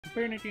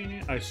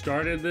I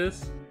started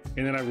this,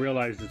 and then I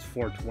realized it's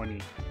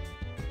 420.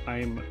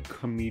 I'm a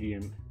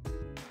comedian.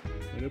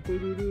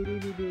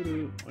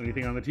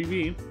 Anything on the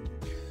TV?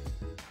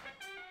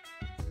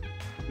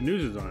 The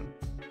news is on.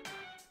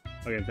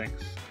 Okay,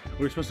 thanks.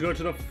 We're supposed to go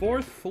to the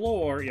 4th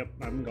floor. Yep,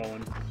 I'm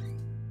going.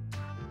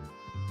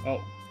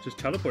 Oh, just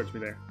teleports me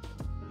there.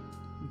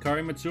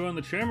 Kari Matsuo and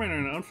the chairman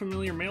and an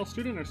unfamiliar male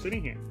student are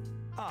sitting here.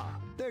 Ah,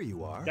 there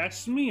you are.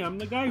 That's me. I'm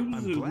the guy who's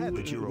I'm glad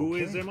that you're who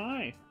okay. is am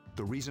I?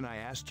 The reason I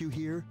asked you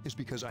here is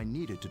because I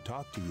needed to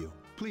talk to you.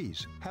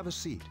 Please, have a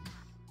seat.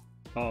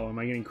 Oh, am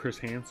I getting Chris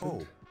Hansen?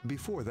 Oh,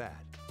 before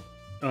that.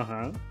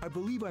 Uh-huh. I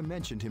believe I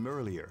mentioned him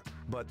earlier,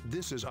 but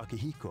this is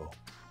Akihiko.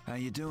 How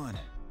you doing?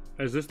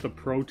 Is this the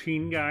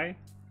protein guy?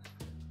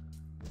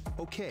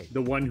 Okay.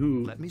 The one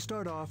who let me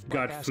start off by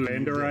got asking you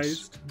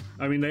flanderized? this.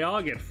 I mean, they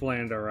all get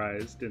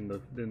flanderized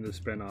in the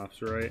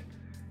spin-offs, right?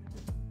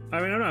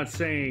 I mean, I'm not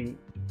saying...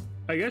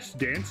 I guess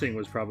dancing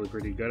was probably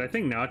pretty good. I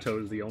think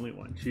Nato is the only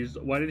one.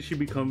 Why did she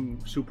become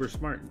super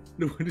smart?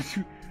 What did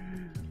she...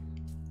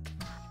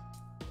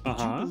 Would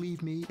you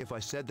believe me if I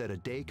said that a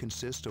day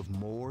consists of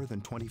more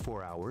than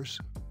 24 hours?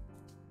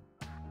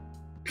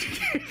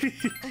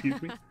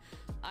 Excuse me?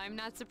 I'm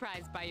not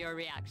surprised by your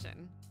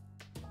reaction.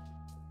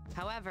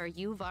 However,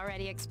 you've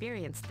already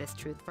experienced this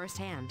truth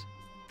firsthand.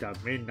 The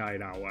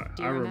midnight hour.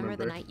 Do you remember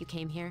the night you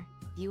came here?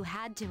 You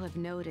had to have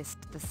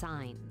noticed the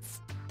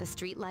signs. The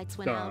streetlights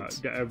went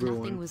out,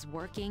 nothing was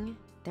working,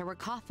 there were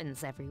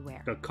coffins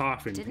everywhere. The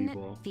coffin Didn't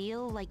people. it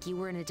feel like you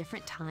were in a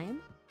different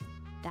time?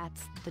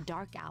 That's the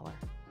dark hour,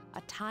 a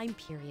time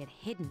period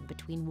hidden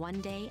between one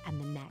day and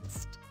the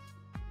next.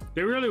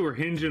 They really were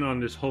hinging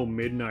on this whole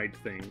midnight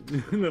thing.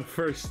 The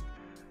first...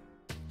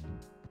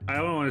 I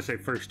don't want to say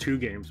first 2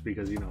 games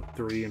because, you know,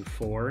 3 and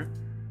 4.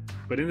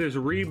 But in this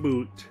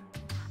reboot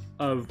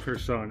of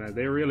Persona,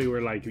 they really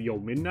were like, yo,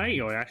 midnight?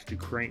 Yo, actually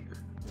crank.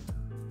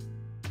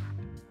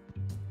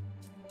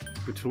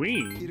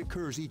 It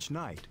occurs each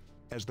night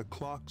as the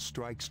clock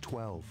strikes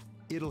 12.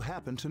 It'll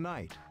happen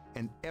tonight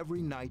and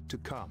every night to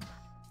come.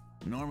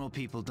 Normal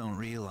people don't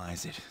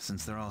realize it,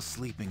 since they're all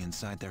sleeping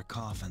inside their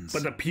coffins.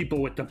 But the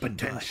people with the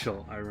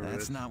potential, I remember.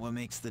 That's not what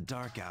makes the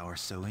dark hour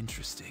so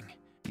interesting.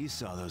 You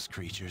saw those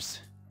creatures.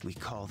 We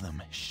call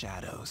them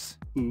shadows.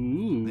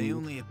 Ooh. They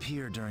only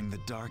appear during the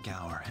dark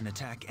hour and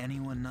attack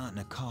anyone not in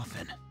a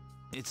coffin.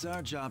 It's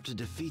our job to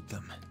defeat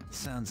them.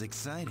 Sounds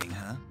exciting,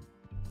 huh?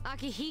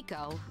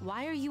 Akihiko,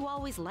 why are you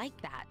always like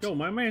that? Yo,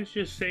 my man's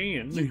just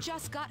saying. You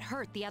just got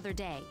hurt the other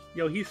day.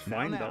 Yo, he's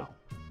fine though.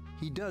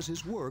 He does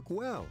his work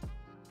well.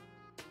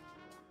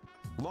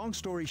 Long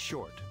story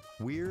short,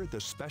 we're the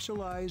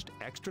Specialized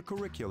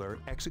Extracurricular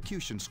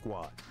Execution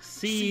Squad.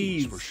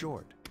 SEES for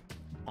short.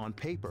 On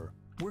paper,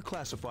 we're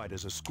classified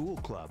as a school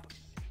club,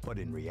 but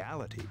in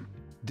reality,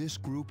 this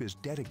group is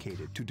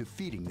dedicated to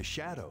defeating the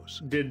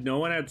shadows. Did no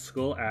one at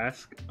school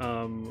ask,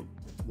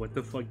 what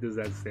the fuck does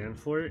that stand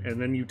for? And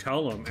then you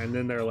tell them, and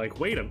then they're like,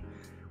 wait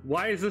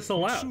why is this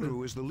allowed?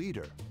 Mitsuru is the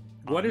leader.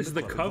 What is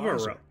the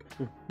cover-up?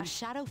 A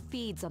shadow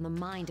feeds on the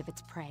mind of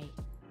its prey.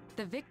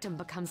 The victim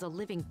becomes a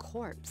living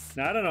corpse.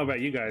 Now, I don't know about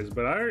you guys,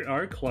 but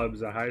our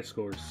clubs at high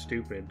school are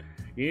stupid.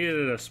 You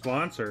needed a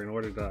sponsor in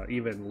order to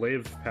even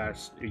live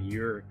past a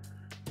year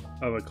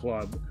of a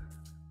club.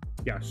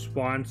 Yeah,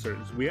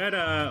 sponsors. We had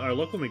our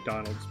local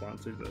McDonald's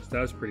sponsors us.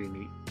 That was pretty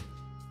neat.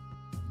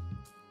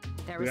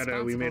 They're we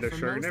responsible made a for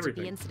shirt and most of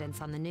everything. the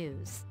incidents on the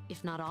news,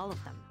 if not all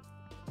of them.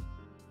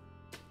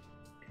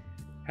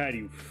 How do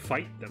you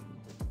fight them?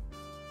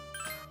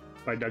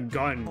 By the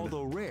gun.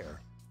 Although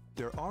rare,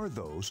 there are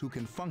those who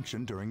can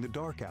function during the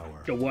dark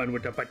hour. The one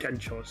with the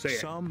potential. Say it.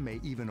 Some may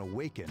even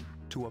awaken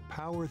to a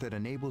power that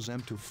enables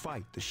them to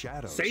fight the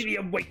shadows. Say the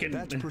awaken.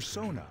 That's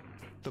Persona,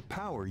 the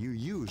power you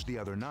used the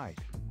other night.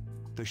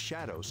 The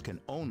shadows can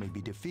only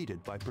be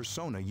defeated by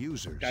Persona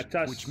users, That's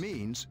us. which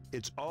means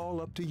it's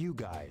all up to you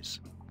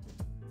guys.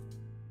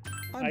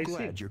 I'm I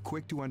glad see. you're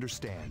quick to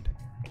understand.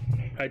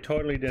 I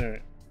totally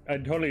didn't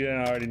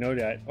already know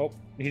that. Oh,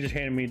 he just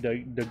handed me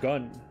the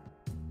gun.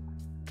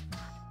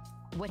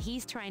 What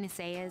he's trying to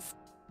say is,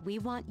 we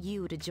want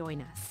you to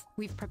join us.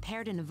 We've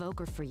prepared an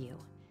evoker for you.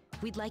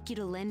 We'd like you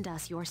to lend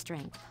us your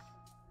strength.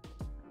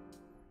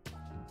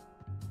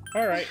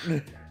 All right.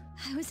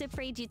 I was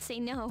afraid you'd say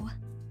no.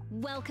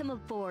 Welcome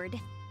aboard.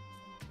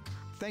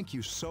 Thank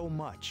you so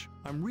much.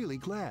 I'm really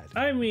glad.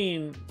 I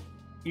mean,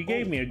 you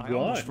gave me a gun. I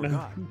almost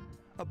forgot.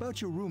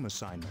 About your room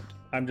assignment.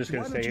 I'm just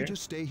gonna Why stay don't you here.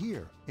 just stay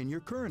here in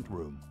your current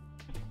room?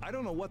 I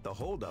don't know what the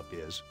holdup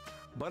is,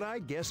 but I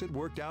guess it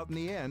worked out in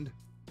the end.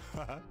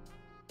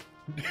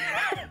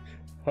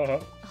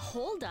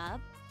 Hold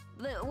up.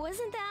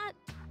 Wasn't that?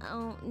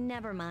 Oh,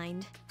 never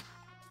mind.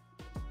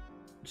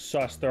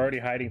 Sus, they're already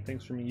hiding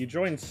things from you. You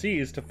join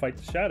SEES to fight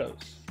the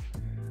shadows.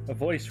 A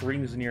voice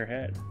rings in your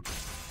head.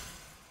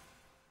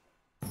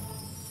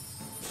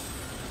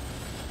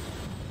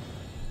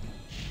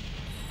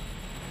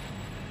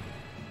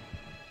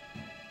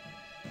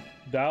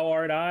 Thou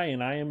art I,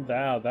 and I am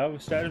thou. Thou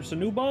establishest a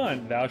new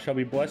bond. Thou shalt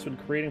be blessed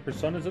with creating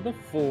personas of the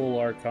full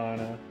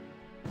arcana.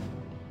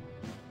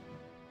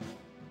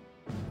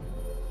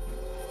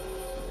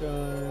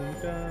 Dun,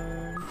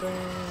 dun,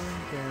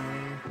 dun,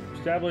 dun.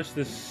 Establish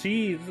the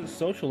Seeds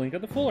social link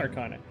of the Full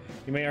Arcana.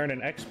 You may earn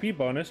an XP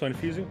bonus when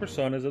fusing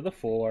personas of the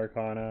Full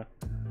Arcana.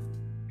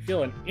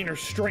 Feel an inner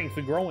strength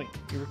growing.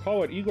 You recall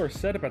what Igor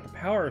said about the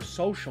power of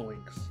social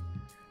links.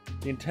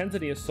 The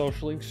intensity of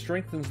social links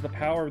strengthens the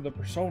power of the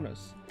personas.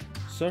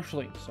 Social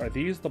links, are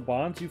these the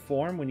bonds you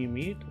form when you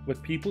meet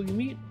with people you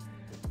meet?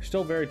 You're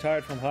still very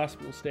tired from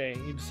hospital stay.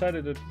 You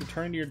decided to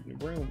return to your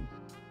room.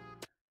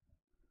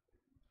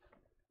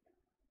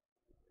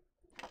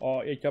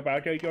 Oh, it's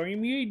about to go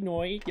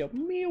midnight.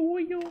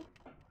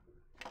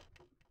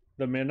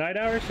 The midnight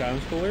hour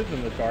sounds cooler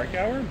than the dark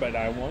hour, but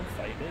I won't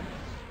fight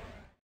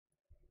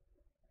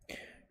it.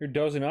 You're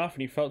dozing off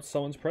and you felt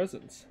someone's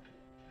presence.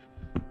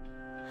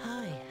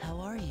 Hi,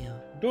 how are you?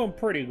 Doing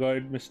pretty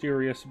good,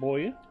 mysterious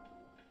boy.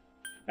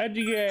 How'd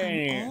you get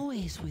in here? I'm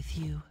always with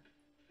you.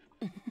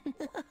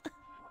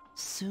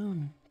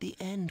 Soon, the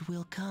end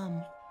will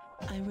come.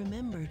 I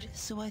remembered,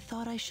 so I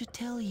thought I should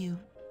tell you.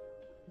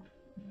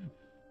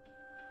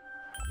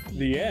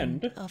 The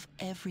end of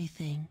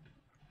everything.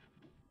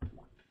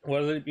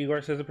 What is it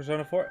Igor says in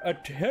Persona 4? A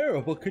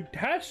terrible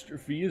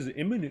catastrophe is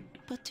imminent.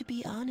 But to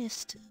be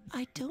honest,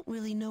 I don't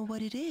really know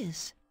what it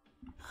is.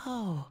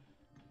 Oh,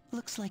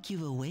 looks like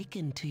you've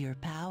awakened to your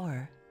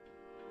power.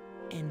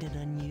 And an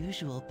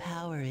unusual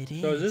power it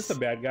is. So is this the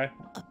bad guy?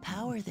 A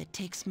power that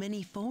takes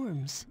many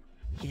forms,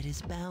 yet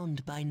is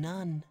bound by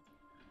none.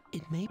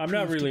 It may I'm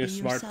not really a prove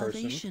to be smart your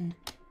salvation,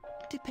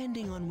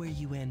 depending on where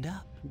you end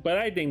up. But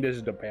I think this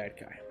is the bad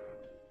guy.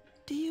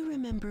 Do you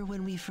remember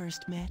when we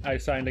first met? I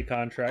signed a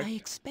contract. I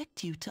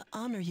expect you to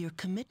honor your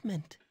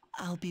commitment.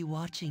 I'll be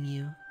watching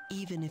you,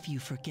 even if you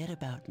forget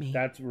about me.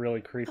 That's really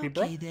creepy,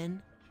 bro. Okay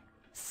then.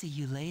 See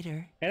you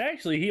later. And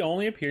actually, he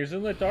only appears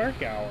in the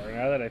dark hour,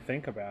 now that I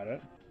think about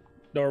it.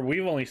 Or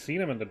we've only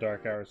seen him in the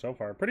dark hour so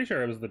far. Pretty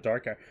sure it was the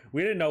dark hour.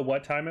 We didn't know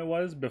what time it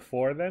was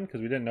before then, because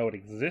we didn't know it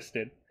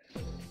existed.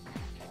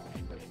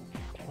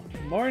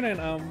 Morning,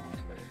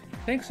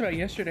 thanks about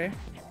yesterday.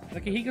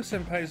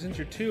 Akihiko-senpai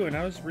injured too, and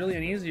I was really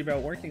uneasy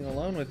about working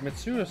alone with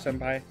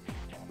Mitsuo-senpai.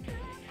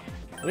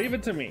 Leave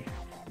it to me.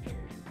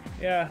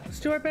 Yeah, let's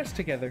do our best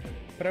together.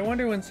 But I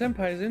wonder when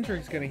Senpai's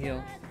injury's gonna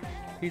heal.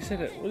 He said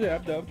it was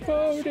after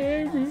 4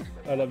 days.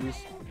 I love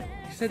this.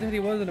 He said that he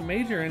wasn't a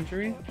major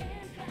injury.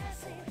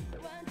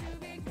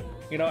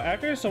 You know,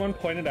 after someone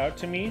pointed out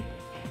to me,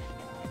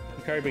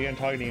 Hikari began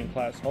talking to you in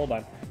class. Hold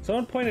on.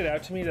 Someone pointed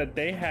out to me that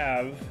they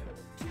AI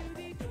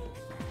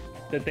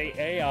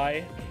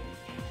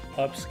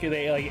upscale,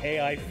 they like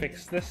AI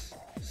fix this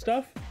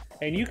stuff,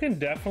 and you can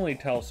definitely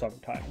tell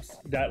sometimes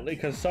that,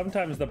 because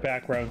sometimes the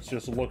backgrounds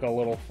just look a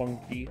little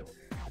funky.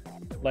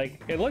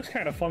 Like, it looks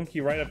kind of funky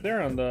right up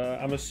there on the,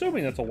 I'm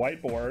assuming it's a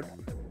whiteboard.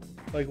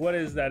 Like, what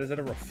is that? Is it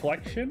a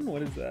reflection?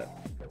 What is that?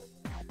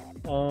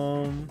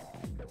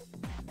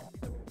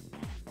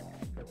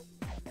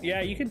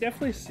 Yeah, you can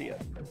definitely see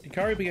it.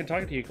 Hikari began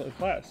talking to you in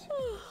class.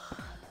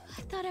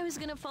 I thought I was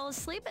gonna fall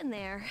asleep in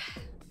there.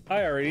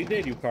 I already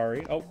did,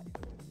 Hikari. Oh.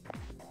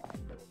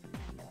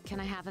 Can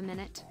I have a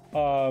minute?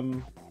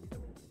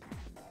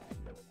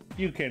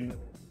 You can.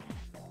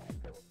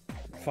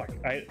 Fuck,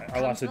 I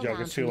lost the joke.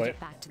 It's too late. Get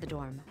back to the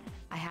dorm.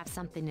 I have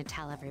something to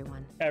tell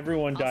everyone.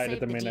 Everyone died at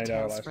the midnight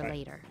hour last night.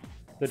 Later.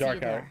 The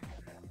dark hour.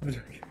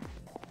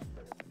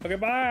 Okay,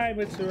 bye,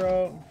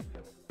 Mitsuru.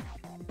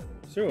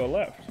 Mitsuru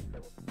left.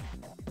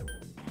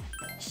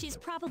 She's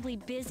probably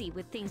busy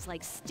with things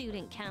like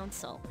student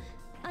council,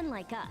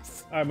 unlike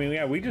us. I mean,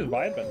 yeah, we just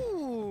vibing.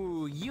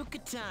 Ooh,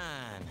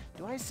 Yucatan.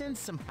 Do I sense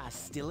some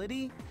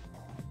hostility?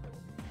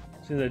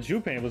 See, that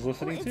Junpei was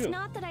listening Well, too. it's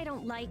not that I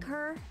don't like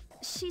her.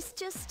 She's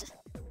just...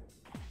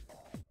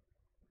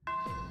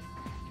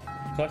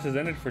 Class has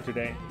ended for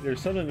today.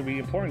 There's something to be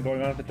important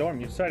going on at the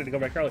dorm. You decided to go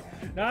back early.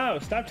 No,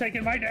 stop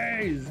taking my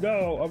days.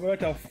 No, I'm about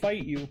to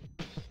fight you.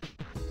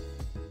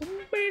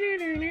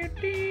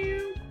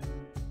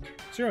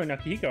 Mitsuru and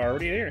Akihiko are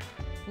already here.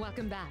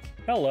 Welcome back.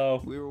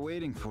 Hello. We were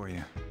waiting for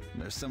you.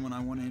 There's someone I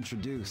want to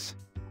introduce.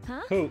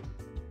 Huh? Who?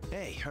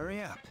 Hey,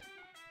 hurry up.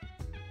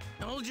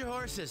 Hold your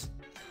horses.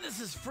 This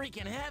is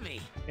freaking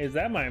heavy. Is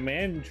that my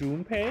man,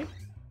 Junpei?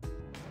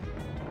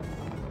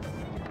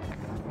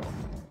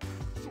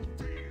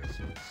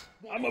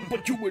 I'm gonna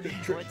put you in a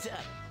trick. What's up?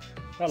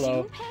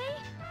 Hello.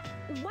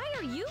 Junpei? Why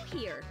are you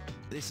here?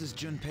 This is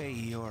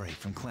Junpei Iori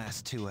from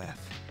Class 2F.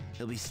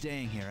 He'll be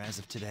staying here as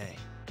of today.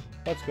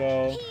 Let's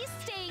go. He's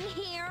staying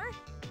here?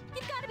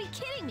 You've got to be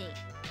kidding me.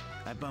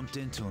 I bumped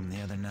into him the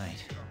other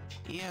night.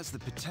 He has the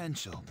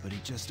potential, but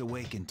he just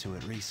awakened to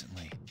it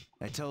recently.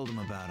 I told him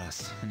about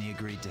us, and he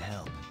agreed to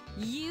help.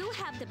 You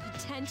have the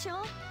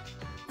potential?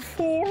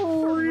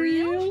 For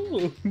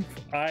real?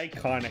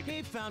 Iconic.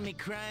 He found me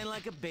crying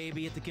like a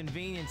baby at the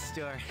convenience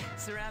store,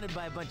 surrounded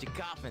by a bunch of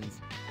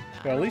coffins.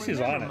 Well, at least I he's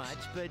don't remember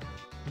honest. much,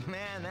 but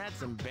man,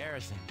 that's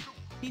embarrassing.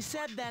 He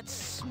said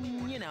that's,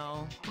 you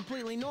know,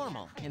 completely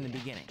normal in the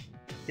beginning.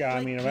 Yeah, I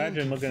Like mean, being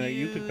imagine looking at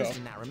confused Yukiko.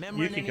 and not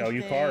remembering Yukiko,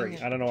 anything.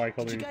 Yukari. I don't know why I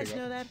called her Did you guys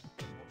Yukiko. know that?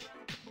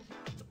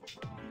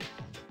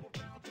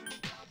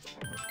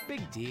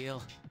 Big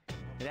deal.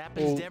 It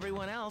happens to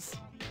everyone else.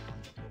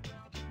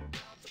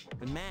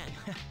 But man,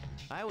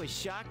 I was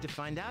shocked to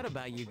find out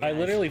about you guys. I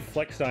literally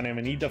flexed on him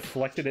and he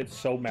deflected it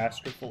so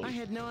masterfully. I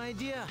had no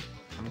idea.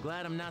 I'm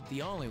glad I'm not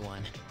the only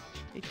one.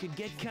 It could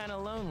get kind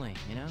of lonely,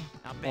 you know?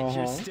 I'll bet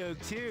you're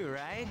stoked too,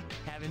 right?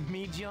 Having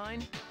me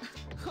join?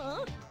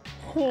 Huh?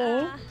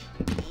 I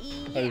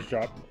Yeah. just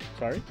dropped.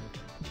 Sorry.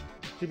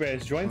 You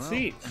guys join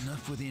seats.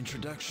 Enough with the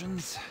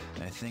introductions.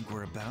 I think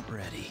we're about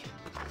ready.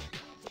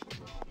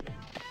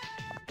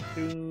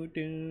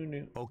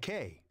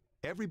 Okay,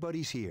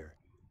 everybody's here.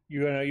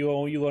 You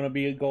gonna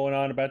be going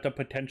on about the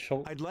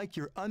potential? I'd like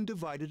your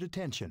undivided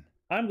attention.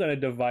 I'm gonna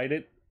divide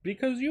it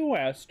because you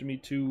asked me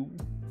to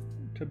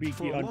be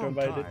For a long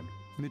undivided. time,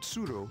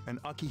 Mitsuru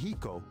and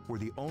Akihiko were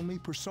the only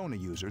Persona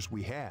users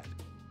we had.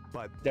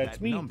 But That's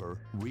that me. number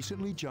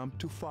recently jumped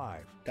to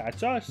 5.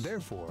 That's us.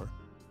 Therefore,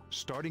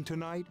 starting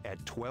tonight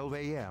at 12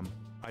 a.m.,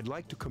 I'd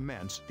like to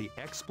commence the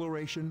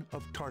exploration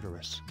of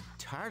Tartarus.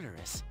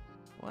 Tartarus?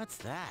 What's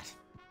that?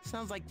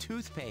 Sounds like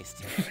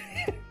toothpaste.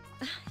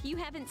 You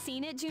haven't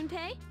seen it,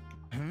 Junpei?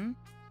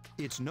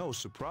 It's no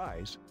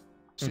surprise,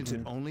 since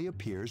it only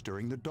appears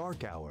during the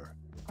dark hour.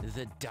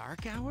 The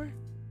dark hour?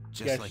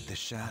 Just Yes. like the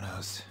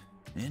shadows.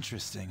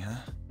 Interesting, huh?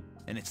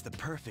 And it's the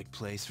perfect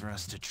place for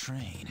us to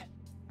train.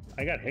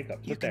 I got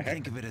hiccups. You What the can heck?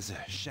 think of it as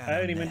a shadow I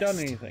haven't even done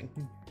nest. anything.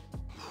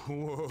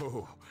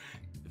 Whoa.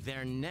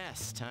 Their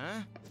nest,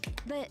 huh?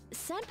 But,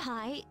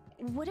 Senpai,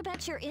 what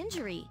about your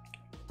injury?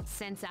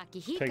 Since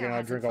Akihiko Taking a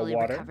hasn't drink of fully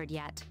water. recovered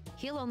yet,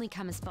 he'll only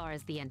come as far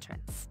as the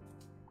entrance.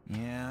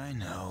 Yeah, I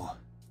know.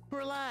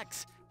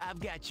 Relax. I've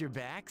got your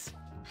backs.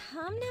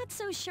 I'm not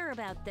so sure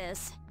about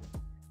this.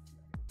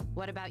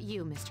 What about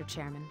you, Mr.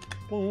 Chairman?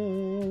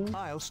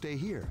 I'll stay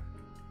here.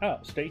 Oh,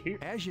 stay here.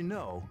 As you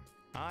know,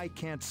 I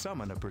can't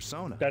summon a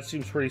Persona. That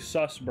seems pretty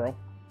sus, bro.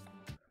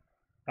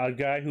 A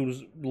guy who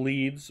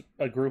leads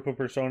a group of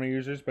Persona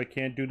users but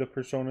can't do the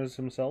Personas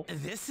himself.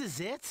 This is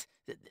it?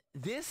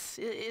 This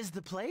is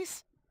the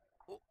place?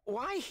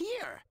 Why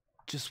here?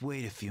 Just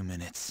wait a few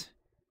minutes.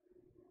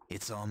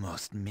 It's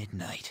almost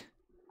midnight.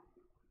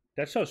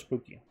 That's so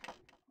spooky.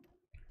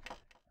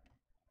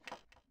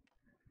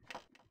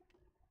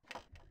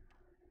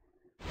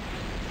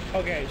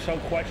 Okay, so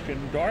question.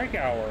 Dark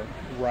hour,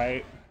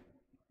 right?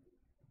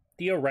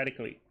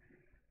 Theoretically,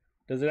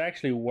 does it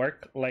actually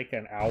work like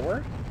an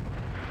hour?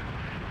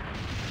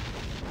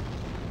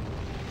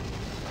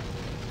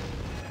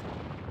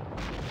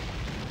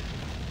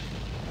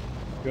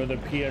 Yo, the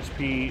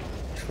PSP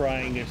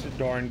trying its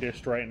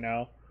darndest right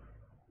now.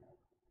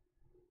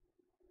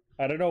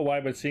 I don't know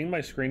why, but seeing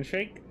my screen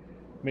shake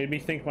made me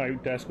think my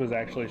desk was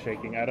actually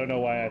shaking. I don't know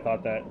why I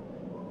thought that.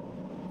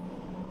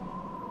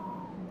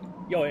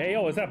 Yo, hey,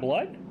 yo, is that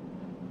blood?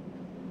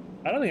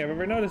 I don't think I've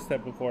ever noticed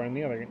that before in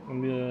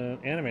the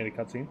animated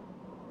cutscene.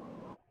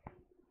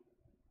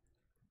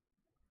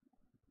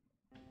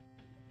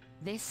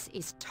 This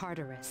is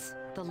Tartarus,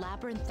 the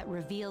labyrinth that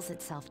reveals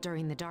itself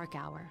during the dark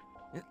hour.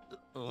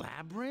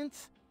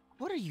 Labyrinth?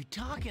 What are you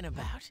talking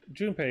about?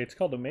 Junpei, it's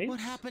called a maze? What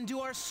happened to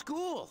our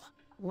school?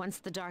 Once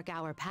the dark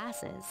hour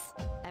passes,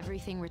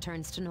 everything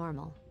returns to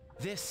normal.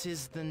 This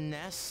is the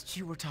nest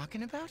you were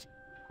talking about?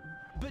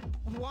 But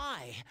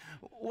why?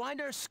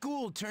 Why'd our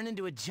school turn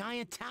into a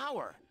giant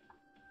tower?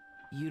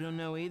 You don't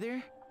know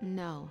either?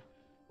 No.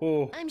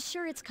 Oh, I'm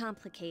sure it's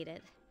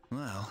complicated.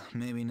 Well,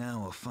 maybe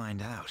now we'll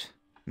find out.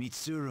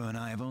 Mitsuru and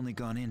I have only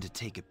gone in to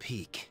take a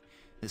peek.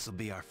 This'll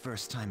be our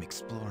first time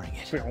exploring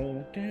it.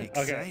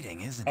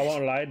 Exciting, isn't I it?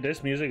 won't lie,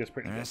 this music is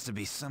pretty There good. has to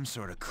be some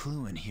sort of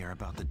clue in here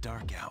about the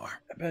dark hour.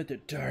 About the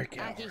dark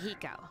hour.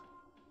 Akihiko,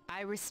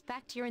 I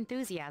respect your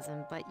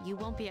enthusiasm, but you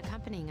won't be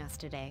accompanying us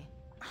today.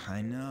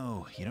 I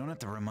know, you don't have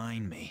to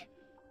remind me.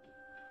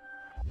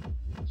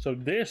 So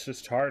this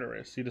is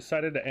Tartarus. He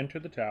decided to enter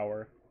the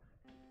tower.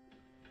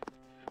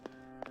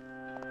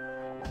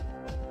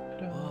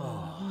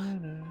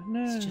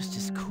 It's just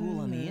as cool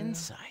on the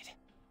inside.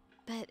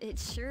 But it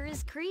sure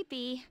is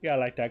creepy. Yeah, I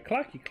like that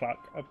clocky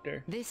clock up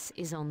there. This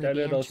is only That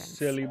the little entrance.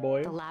 silly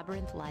boy. The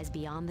labyrinth lies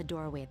beyond the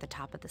doorway at the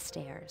top of the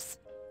stairs.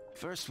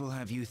 First, we'll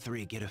have you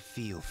three get a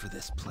feel for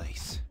this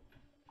place.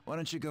 Why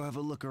don't you go have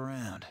a look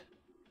around?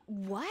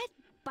 What?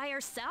 By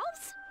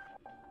ourselves?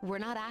 We're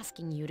not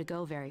asking you to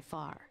go very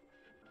far.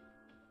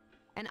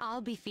 And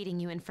I'll be feeding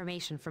you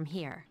information from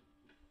here.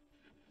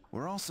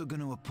 We're also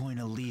going to appoint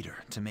a leader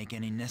to make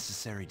any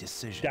necessary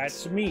decisions.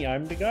 That's me.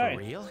 I'm the guy. For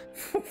real?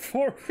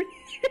 For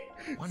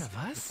real. One of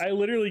us? I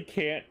literally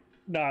can't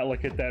not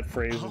look at that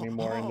phrase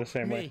anymore in the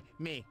same way.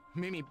 Me,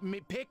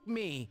 pick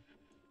me.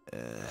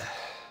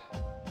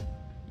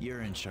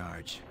 You're in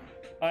charge.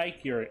 Ike,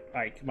 you're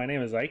Ike. My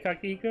name is Ike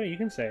Akihiko. You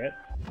can say it.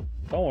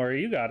 Don't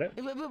worry, you got it.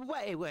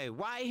 Wait,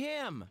 why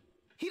him?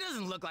 He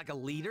doesn't look like a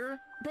leader.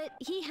 But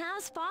he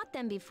has fought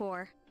them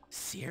before.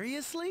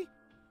 Seriously?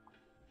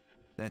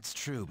 That's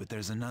true, but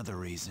there's another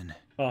reason.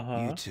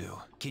 Uh-huh. You two,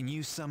 can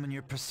you summon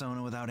your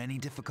persona without any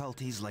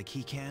difficulties like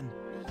he can?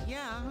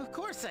 Yeah, of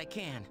course I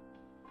can.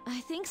 I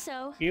think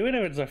so. Even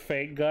if it's a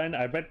fake gun,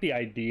 I bet the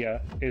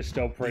idea is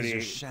still These pretty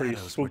are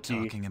shadows we're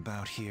spooky. talking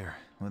about here.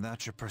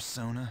 Without your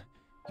persona,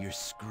 you're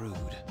screwed.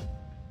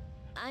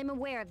 I'm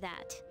aware of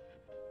that.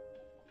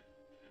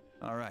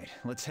 All right,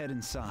 let's head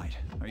inside.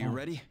 Are you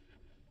ready?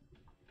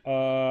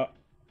 I'm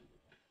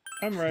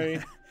ready.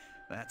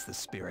 That's the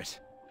spirit.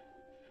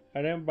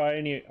 I didn't buy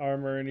any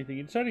armor or anything.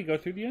 You decided to go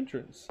through the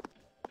entrance.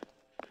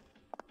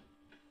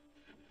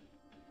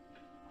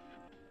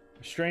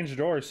 A strange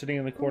door is sitting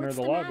in the corner of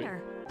the lobby.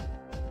 Matter?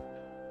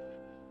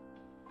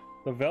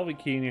 The velvet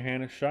key in your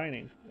hand is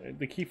shining.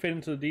 The key fit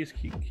into the D's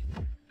key.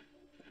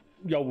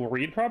 Yo,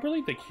 read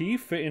properly? The key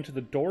fit into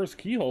the door's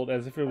keyhole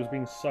as if it was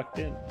being sucked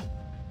in.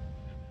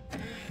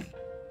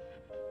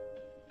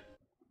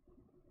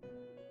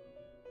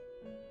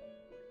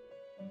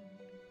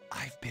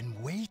 I've been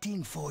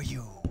waiting for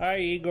you. Hi,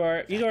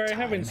 Igor. Igor, I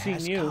haven't The time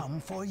seen you. has come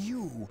for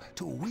you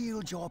to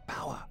wield your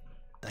power.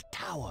 The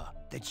tower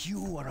that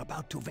you are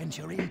about to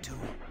venture into.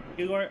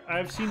 Igor,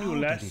 I've seen you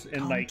less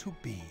in like... to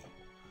be?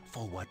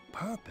 For what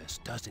purpose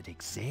does it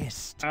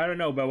exist? I don't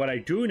know, but what I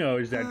do know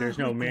is that there's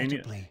no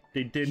manual.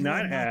 They did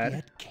not add...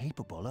 yet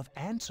capable of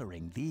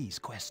answering these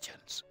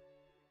questions.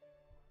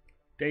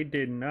 They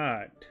did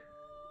not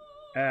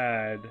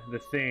add the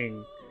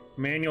thing.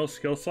 Manual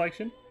skill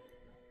selection?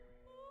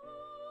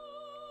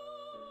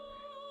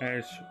 And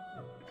it's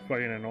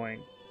fucking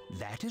annoying.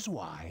 That is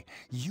why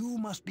you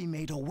must be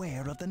made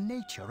aware of the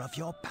nature of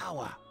your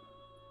power.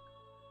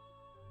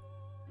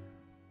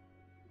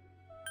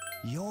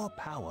 Your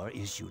power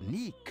is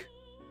unique.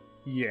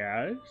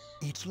 Yes.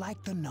 It's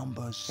like the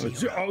number Oh,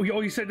 0.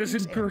 you said this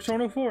in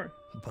Persona 4.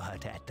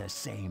 But at the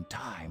same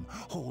time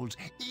holds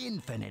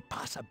infinite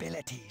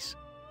possibilities.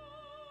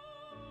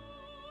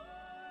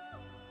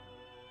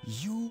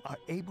 You are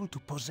able to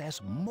possess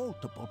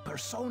multiple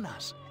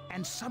personas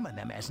and summon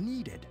them as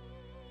needed.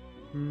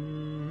 And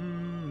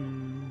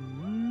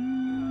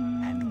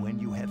when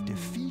you have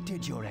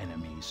defeated your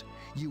enemies,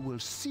 you will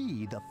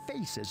see the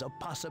faces of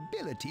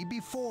possibility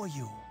before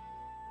you.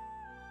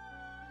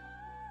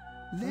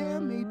 There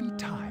may be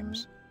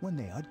times when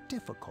they are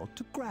difficult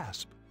to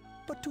grasp,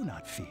 but do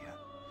not fear.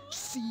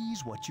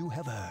 Seize what you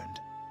have earned.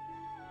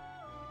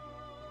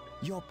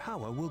 Your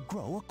power will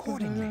grow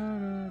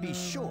accordingly. Be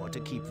sure to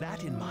keep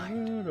that in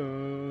mind.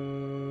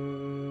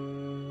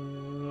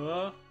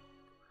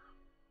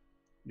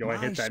 Yo, I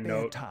hit that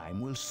note. Time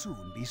will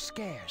soon be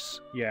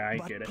scarce. Yeah, I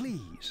but get it.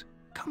 Please,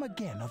 come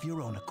again of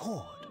your own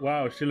accord.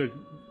 Wow, see, look,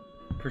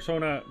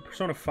 Persona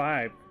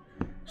 5,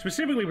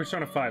 specifically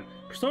Persona 5.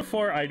 Persona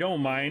 4, I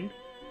don't mind.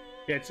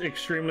 It's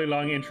extremely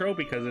long intro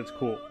because it's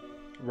cool,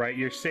 right?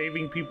 You're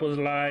saving people's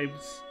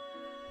lives,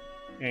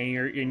 and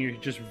you're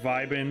just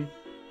vibing.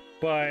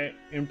 But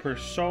in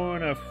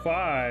Persona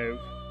 5,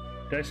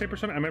 did I say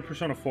Persona? I meant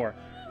Persona 4.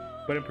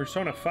 But in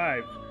Persona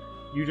 5,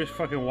 you just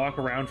fucking walk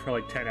around for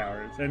like 10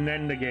 hours, and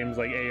then the game's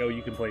like, "Ayo,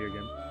 you can play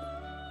again."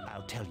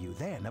 I'll tell you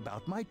then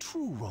about my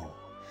true role,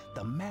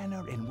 the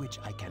manner in which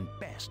I can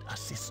best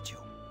assist you.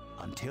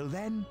 Until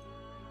then,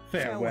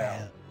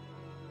 farewell.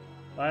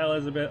 Bye,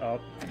 Elizabeth. Oh.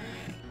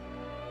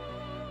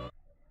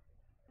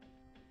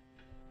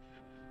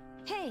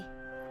 Hey,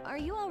 are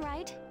you all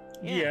right?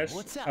 Yeah, Yes,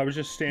 what's up? I was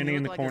just standing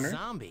in the like corner. A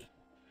zombie.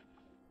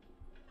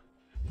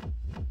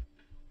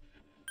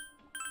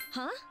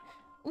 Huh?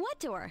 What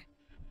door?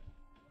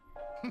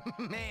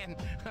 Man,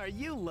 are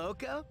you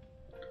loco?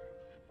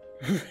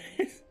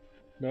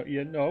 No,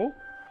 yeah, no.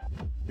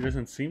 It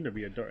doesn't seem to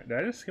be a door. Did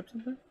I just skip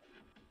something?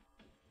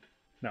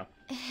 No.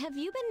 Have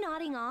you been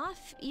nodding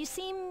off? You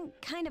seem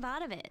kind of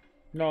out of it.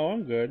 No,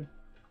 I'm good.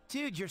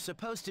 Dude, you're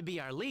supposed to be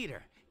our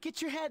leader.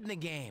 Get your head in the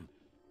game.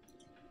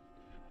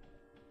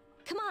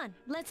 Come on,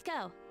 let's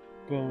go.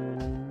 Boom,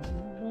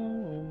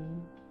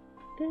 boom,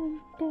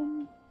 boom,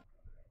 boom.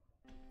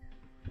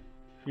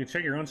 You can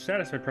check your own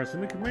status by pressing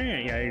the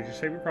command. Yeah, you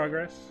just save your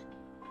progress.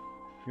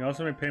 You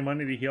also may pay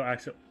money to heal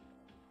accident.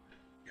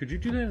 Could you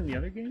do that in the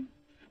other game?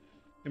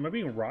 Am I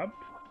being robbed?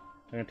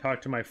 I'm gonna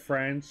talk to my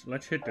friends.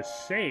 Let's hit the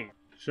save.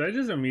 Should I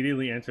just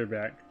immediately enter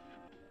back?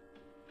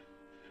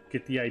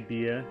 Get the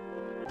idea?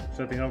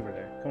 Something over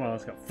there. Come on,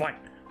 let's go. Fine,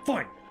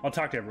 fine. I'll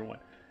talk to everyone.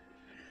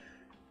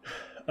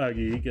 Okay,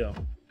 you go.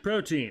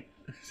 Protein.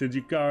 Since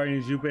Yukari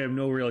and Junpei have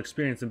no real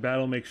experience in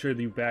battle, make sure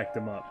that you back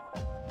them up.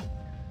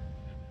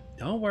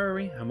 Don't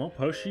worry, I won't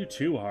push you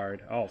too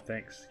hard. Oh,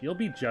 thanks. You'll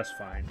be just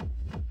fine.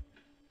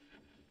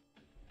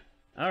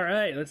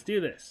 Alright, let's do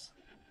this.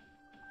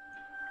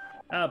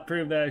 I'll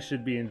prove that I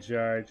should be in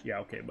charge. Yeah,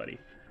 okay, buddy.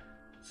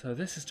 So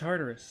this is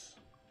Tartarus.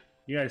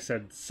 You guys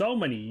said so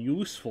many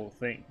useful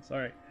things.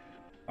 Alright.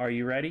 Are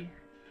you ready?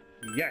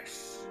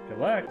 Yes. Good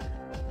luck.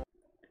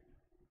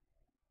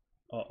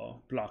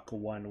 Uh-oh. Block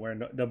 1. We're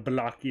the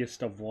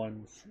blockiest of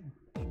ones.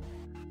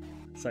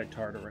 Inside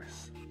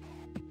Tartarus.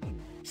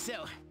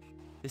 So,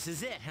 this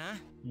is it, huh?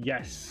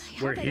 Yes,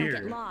 I we're hope I don't here.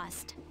 get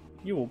lost.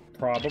 You will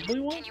probably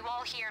won't. Can you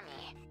all hear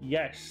me?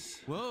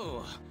 Yes.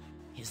 Whoa,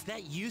 is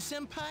that you,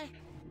 Senpai?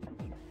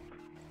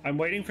 I'm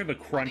waiting for the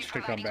crunch to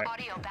come back.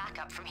 Audio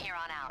backup from here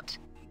on out.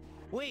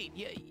 Wait,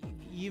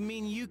 you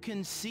mean you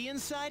can see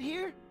inside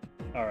here?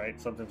 Alright,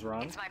 something's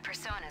wrong. It's my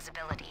persona's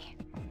ability.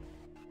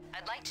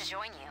 I'd like to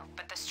join you,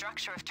 but the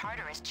structure of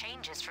Tartarus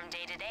changes from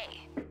day to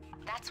day.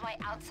 That's why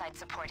outside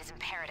support is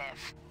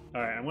imperative.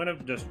 Alright, I'm gonna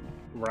just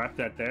wrap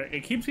that there.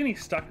 It keeps getting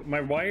stuck.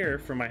 My wire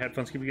from my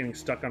headphones keeps getting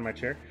stuck on my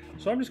chair.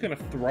 So I'm just gonna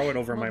throw it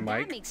over my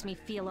mic. That makes me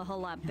feel a whole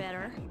lot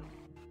better.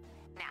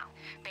 Now,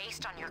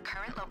 based on your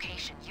current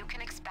location, you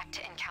can expect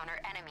to encounter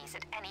enemies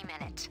at any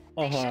minute.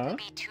 They shouldn't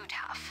be too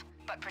tough,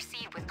 but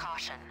proceed with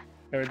caution.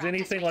 If it's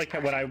anything like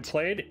what I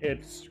played,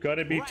 it's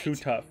gotta be too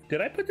tough. Did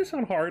I put this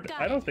on hard?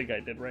 I don't think I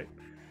did, right?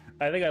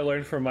 I think I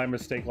learned from my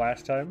mistake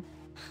last time.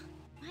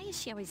 Why is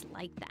she always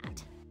like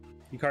that?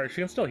 Yukari,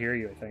 she can still hear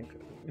you, I think.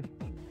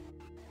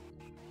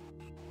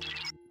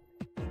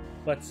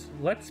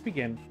 Let's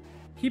begin.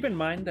 Keep in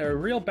mind there are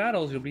real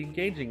battles you'll be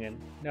engaging in.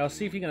 Now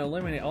see if you can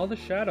eliminate all the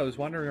shadows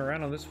wandering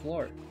around on this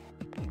floor.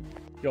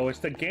 Yo, it's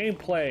the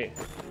gameplay.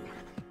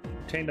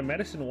 Obtained a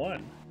medicine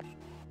 1.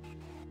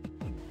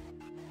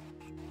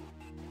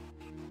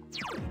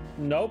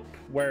 Nope.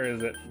 Where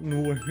is it?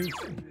 Where is it?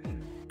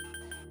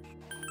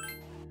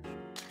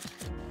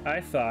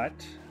 I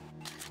thought...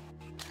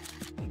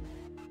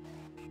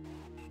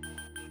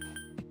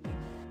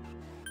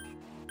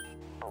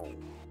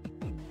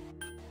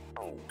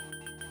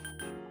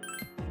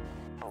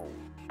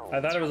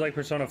 it was like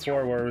Persona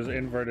 4 where it was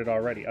inverted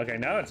already. Okay,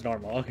 now it's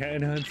normal. Okay,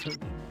 now it's...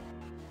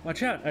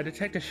 Watch out! I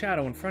detect a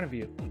shadow in front of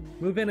you.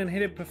 Move in and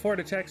hit it before it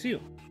attacks you.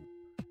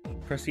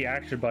 Press the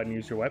action button,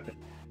 use your weapon.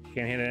 If you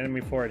can't hit an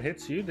enemy before it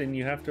hits you, then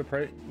you have the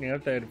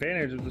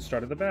advantage at the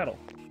start of the battle.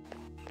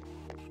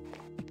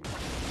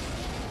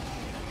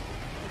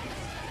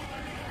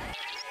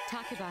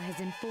 Takuba has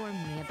informed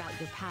me about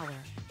your power,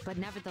 but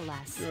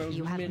nevertheless,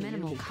 you have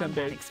minimal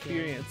combat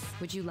experience.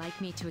 Would you like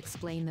me to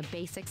explain the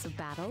basics of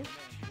battle?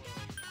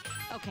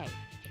 Okay,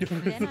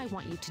 then I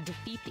want you to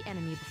defeat the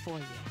enemy before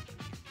you.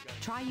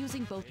 Try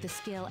using both the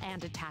skill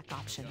and attack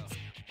options.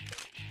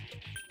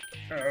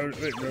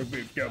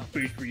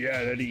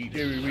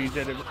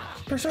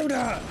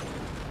 Persona!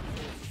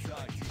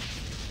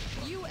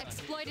 You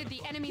exploited the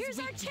enemy's Here's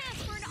our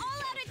chance for an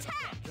all-out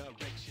attack!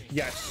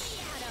 Yes.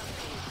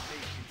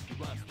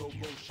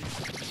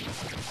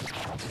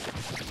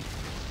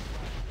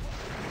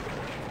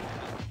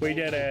 We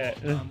did it.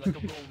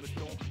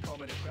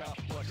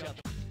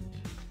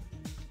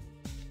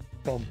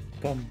 Boom,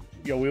 boom.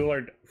 Yo, we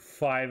learned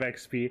 5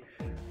 XP.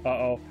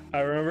 Uh-oh. I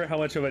remember how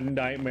much of a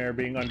nightmare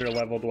being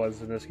underleveled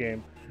was in this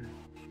game.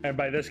 And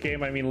by this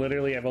game, I mean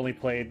literally I've only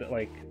played,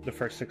 like, the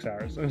first 6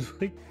 hours. I was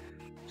like,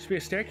 there should be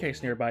a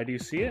staircase nearby. Do you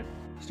see it?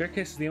 The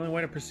staircase is the only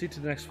way to proceed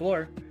to the next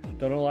floor.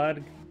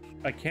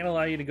 I can't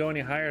allow you to go any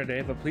higher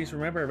today, but please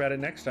remember about it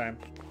next time.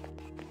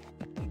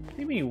 What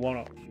do you mean you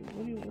won't?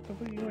 What the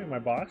fuck are you doing, my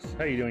boss?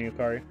 How you doing,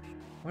 Yukari?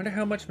 I wonder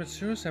how much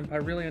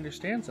Mitsuru-senpai really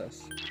understands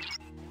us.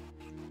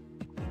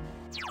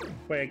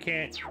 Wait, I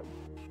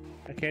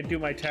can't do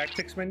my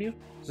tactics menu?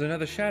 There's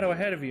another shadow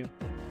ahead of you.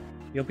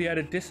 You'll be at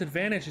a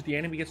disadvantage if the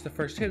enemy gets the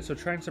first hit, so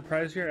try and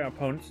surprise your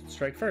opponents and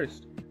strike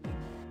first.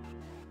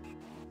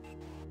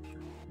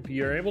 If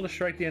you're able to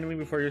strike the enemy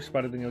before you're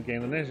spotted, then you'll gain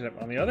the initiative.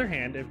 On the other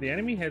hand, if the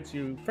enemy hits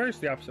you first,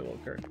 the opposite will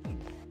occur.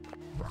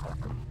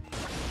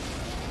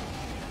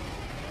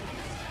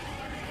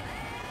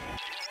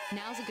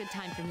 Now's a good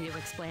time for me to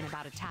explain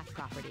about attack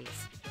properties,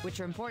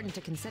 which are important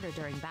to consider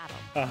during battle.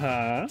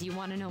 Uh-huh. Do you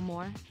want to know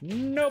more?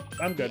 Nope,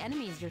 I'm good. The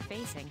enemies you're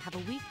facing have a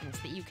weakness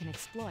that you can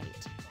exploit.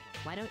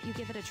 Why don't you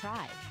give it a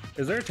try?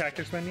 Is there a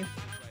tactics menu?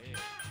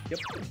 Yep.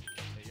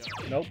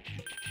 Nope.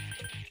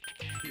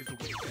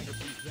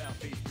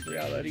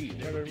 Reality.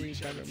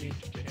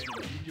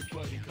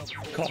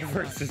 Call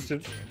for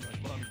assistance.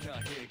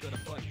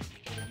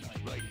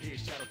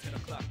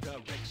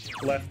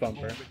 Left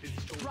bumper.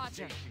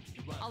 Roger.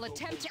 I'll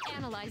attempt to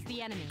analyze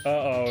the enemy.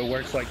 Uh-oh, it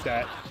works like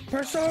that.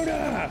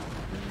 Persona!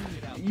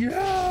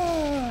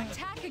 Yeah!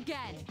 Attack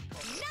again.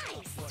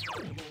 Nice!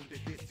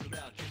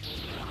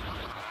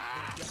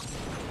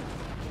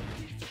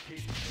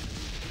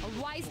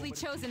 A wisely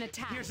chosen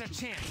attack. Here's our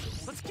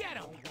chance. Let's get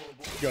him.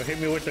 Yo, hit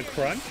me with the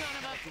crunch.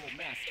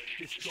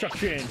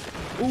 Destruction.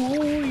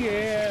 Ooh,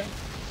 yeah.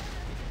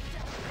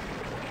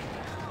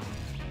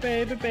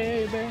 Baby,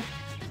 baby.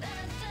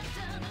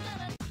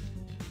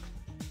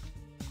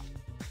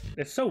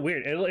 It's so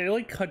weird. It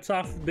like cuts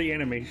off the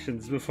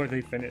animations before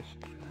they finish.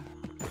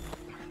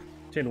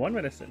 Chain 1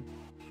 medicine.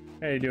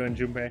 How you doing,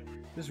 Junpei? Is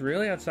this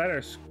really outside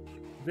our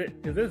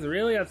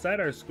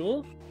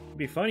school? It'd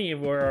be funny if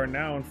we're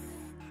now.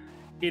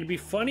 It'd be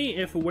funny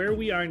if where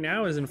we are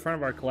now is in front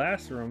of our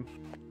classroom.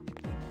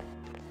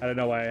 I don't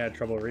know why I had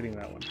trouble reading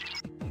that one.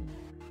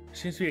 There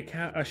seems to be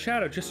a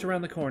shadow just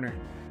around the corner.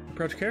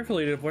 Approach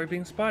carefully to avoid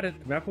being spotted.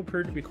 The map will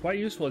prove to be quite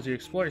useful as you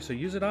explore, so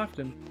use it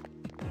often.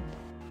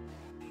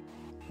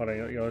 Hold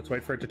on, let's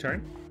wait for it to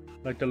turn.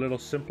 Like the little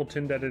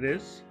simpleton that it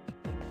is.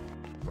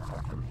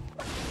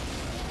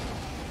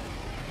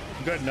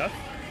 Good enough.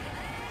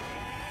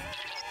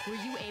 Were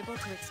you able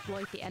to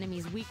exploit the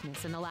enemy's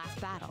weakness in the last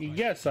battle?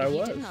 Yes, I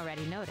was. You didn't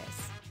already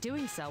notice.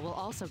 Doing so will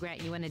also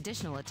grant you an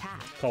additional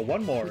attack. Call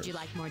one more. Would you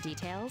like more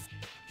details?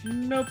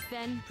 Nope.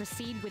 Then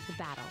proceed with the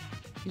battle.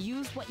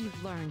 Use what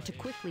you've learned to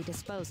quickly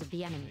dispose of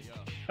the enemy.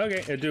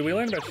 Okay, do we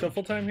learn about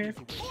shuffle time here?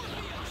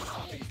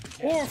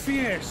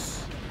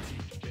 Orpheus!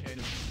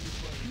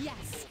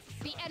 Yes,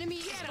 the enemy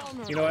is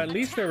vulnerable. You know, at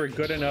least they were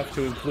good enough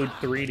to include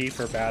 3D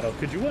for battle.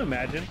 Could you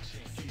imagine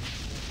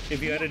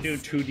if you had to do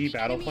 2D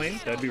battle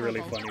planes? That'd be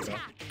really funny, though.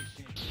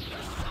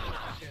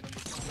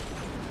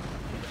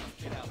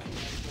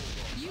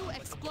 You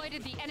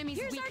exploited the enemy's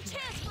weakness. Here's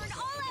our chance for an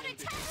all-out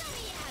attack on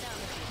the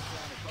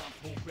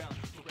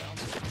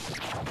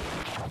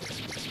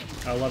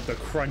atom. I love the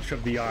crunch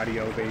of the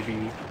audio,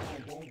 baby.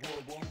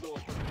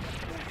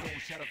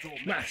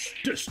 Mass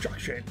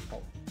destruction.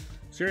 Oh.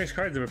 Serious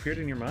cards have appeared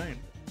in your mind.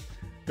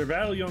 During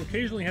battle, you'll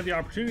occasionally have the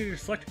opportunity to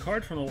select a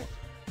card from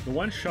the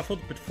one shuffled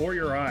before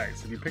your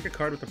eyes. If you pick a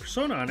card with a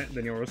persona on it,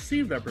 then you'll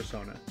receive that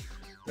persona.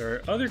 There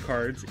are other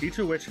cards, each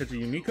of which has a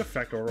unique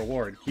effect or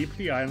reward. Keep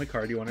the eye on the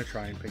card you want to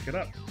try and pick it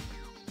up.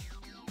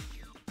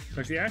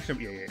 There's the action.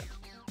 Yeah.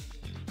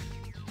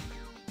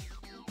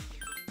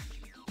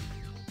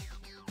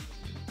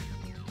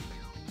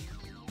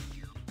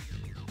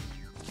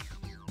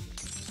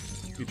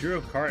 You drew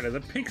a card of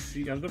the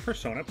Pixie, of the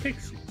persona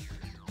Pixie.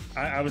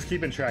 I was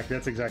keeping track.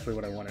 That's exactly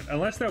what I wanted.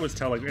 Unless that was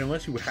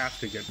unless you have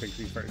to get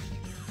Pixie first.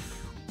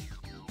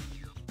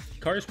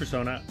 Card's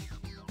persona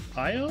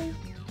Io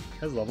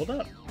has leveled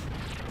up.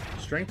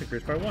 Strength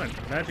increased by 1.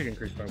 Magic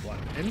increased by 1.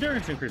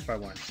 Endurance increased by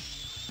 1.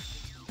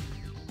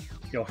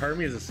 Yo,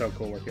 Hermes is so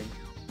cool looking.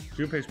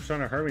 Junpei's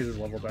persona Hermes is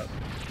leveled up.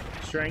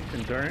 Strength,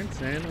 endurance,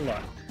 and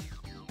luck.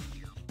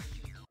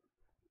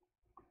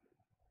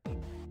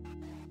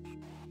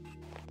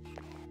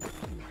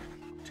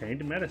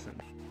 Chained medicine.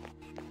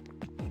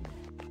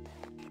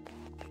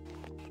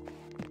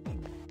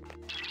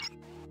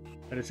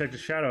 I detect a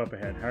shadow up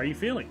ahead. How are you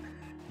feeling?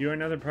 If you or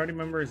another party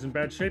member is in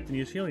bad shape, then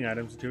use healing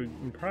items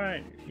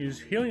prior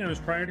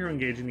to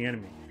engaging the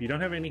enemy. If you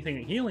don't have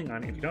anything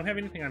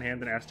on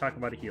hand, then ask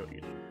Takaba to heal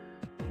you.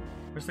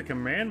 Press the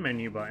command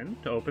menu button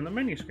to open the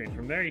menu screen.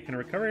 From there, you can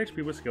recover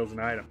HP with skills and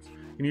items.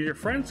 You can use your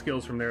friend's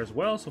skills from there as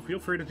well, so feel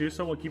free to do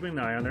so while keeping an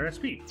eye on their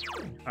SP.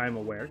 I am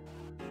aware.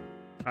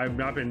 I've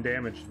not been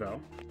damaged though.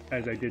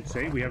 As I did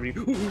say, we haven't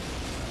even...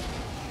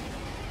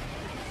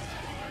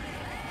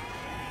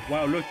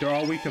 Wow, look, they're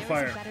all weak to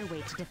fire. There's a better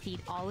way to defeat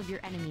all of your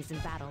enemies in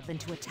battle than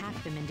to attack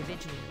them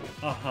individually.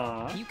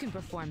 Uh-huh. You can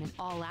perform an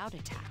all-out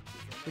attack.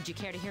 Would you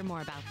care to hear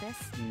more about this?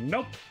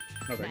 Nope.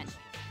 No thanks.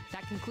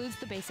 That concludes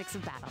the basics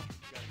of battle.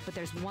 But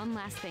there's one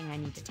last thing I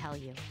need to tell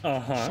you.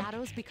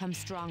 Shadows become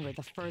stronger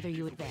the further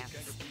you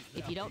advance.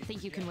 If you don't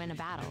think you can win a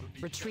battle,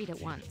 retreat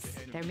at once.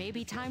 There may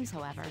be times,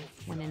 however,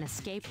 when an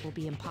escape will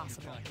be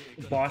impossible.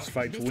 Boss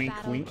fights, this wink,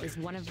 battle wink. is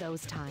one of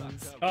those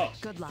times. Oh.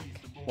 Good luck.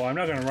 Well, I'm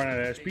not going to run out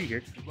of SP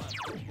here.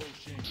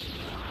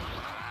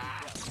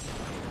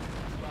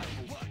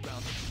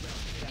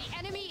 The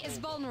enemy is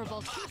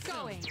vulnerable. Keep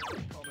going.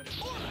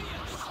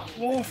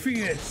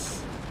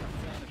 Orpheus!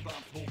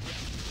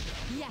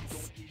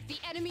 Yes, the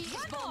enemy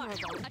is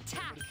vulnerable.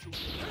 Attack!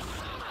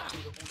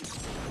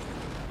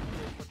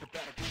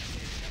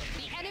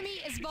 The enemy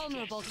is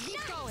vulnerable.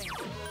 Keep going.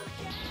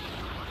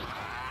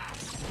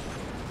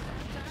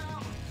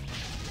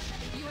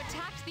 You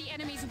attacked the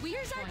enemy's weak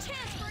point.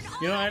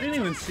 You know, I didn't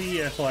even see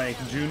if, like,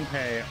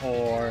 Junpei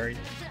or...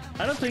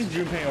 I don't think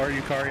Junpei or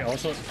Yukari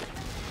also...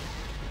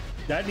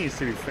 That needs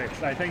to be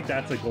fixed. I think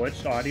that's a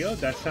glitched audio.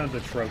 That sounds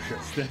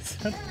atrocious. That's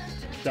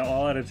the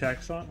all-out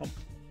attack song.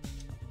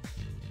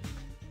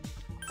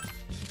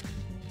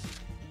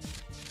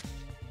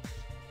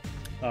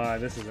 Oh.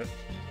 This is it.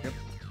 Yep.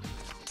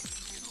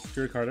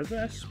 Drew a card as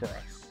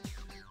Esperas.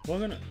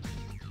 Well, I'm gonna...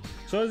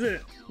 So is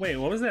it... Wait,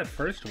 what was that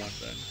first one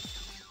then?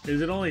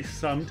 Is it only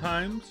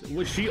sometimes?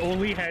 Well, she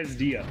only has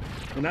Dia.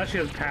 Well, now she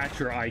has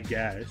Patra, I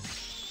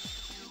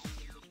guess.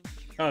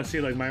 Oh,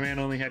 see, like, my man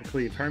only had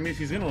Cleave. Hermes,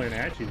 he's gonna learn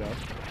Achi, though.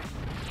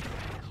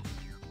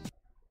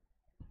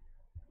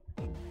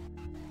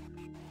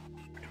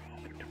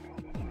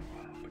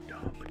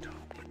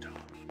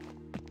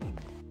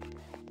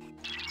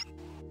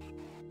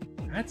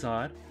 That's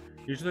odd.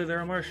 Usually there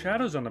are more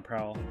shadows on the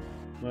prowl.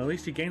 Well, at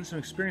least you gained some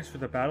experience for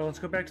the battle. Let's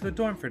go back to the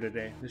dorm for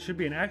today. There should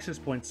be an access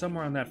point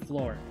somewhere on that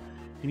floor.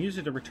 You can use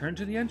it to return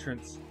to the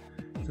entrance.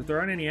 So if there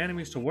aren't any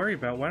enemies to worry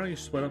about, why don't you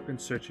split up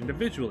and search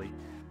individually?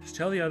 Just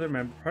tell the other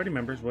party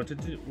members what to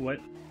do,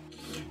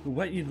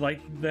 what you'd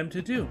like them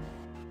to do.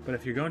 But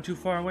if you're going too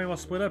far away while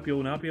split up, you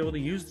will not be able to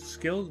use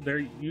skills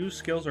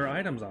or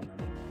items on them.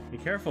 Be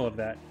careful of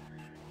that.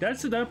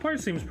 That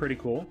part seems pretty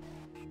cool.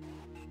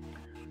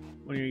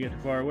 When you get too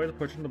far away, the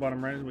portrait in the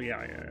bottom right is... Well,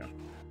 yeah.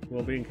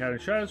 We'll be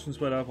encountering shadows from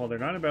split up. While they're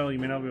not in battle, you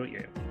may not be able...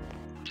 Yeah.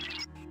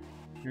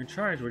 You're in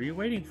charge. What are you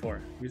waiting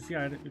for? Use the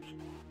item...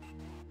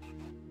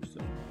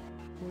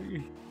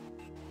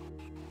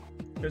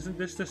 Isn't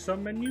this the sub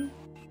menu?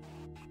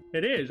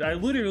 It is. I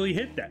literally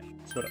hit that.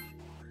 Split up.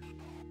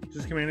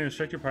 Just command and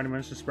instruct your party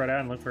members to spread out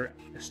and look for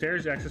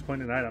stairs, access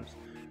point, and items.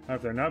 Now,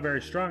 if they're not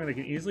very strong, they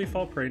can easily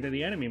fall prey to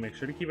the enemy. Make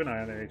sure to keep an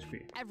eye on their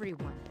HP.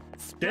 Everyone,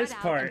 this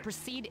part,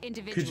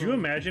 could you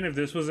imagine if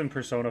this was in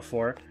Persona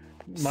 4?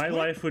 My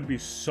life would be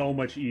so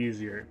much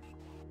easier.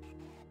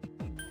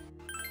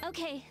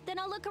 Okay, then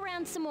I'll look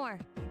around some more.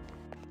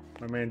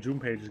 My man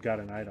Junpei just got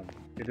an item.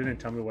 It didn't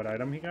tell me what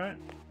item he got.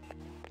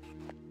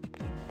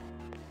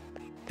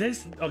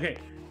 This, okay,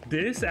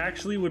 this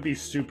actually would be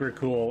super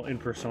cool in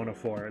Persona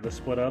 4, the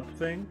split up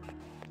thing.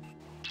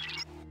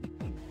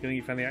 Getting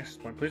you found the access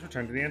point. Please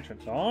return to the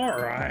entrance.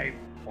 Alright,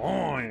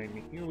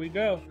 fine. Here we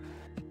go.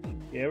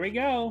 Here we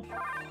go.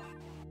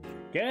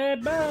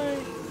 Goodbye.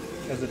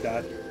 As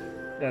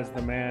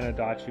the man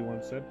Adachi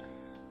once said.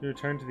 You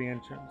return to the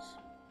entrance.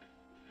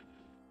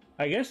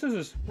 I guess this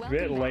is a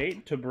bit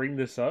late to bring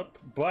this up,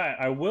 but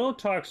I will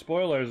talk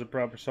spoilers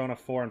about Persona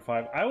 4 and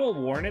 5. I will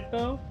warn it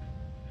though.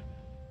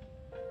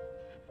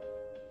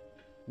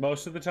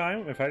 Most of the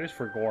time, if I just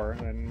forgot,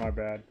 then my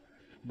bad.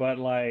 But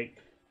like,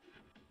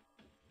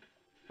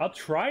 I'll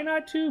try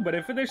not to, but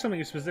if there's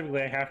something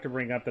specifically I have to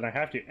bring up, then I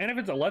have to. And if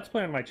it's a Let's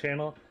Play on my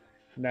channel,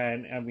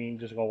 then, I mean,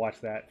 just go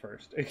watch that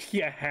first.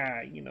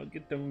 Yeah, you know,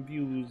 get them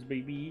views,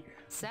 baby.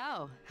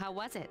 So, how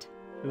was it?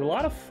 It was a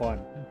lot of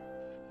fun.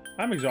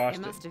 I'm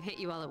exhausted. It must have hit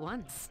you all at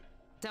once.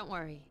 Don't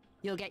worry,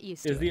 you'll get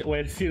used to it.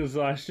 Is the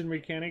exhaustion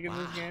mechanic in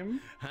this game?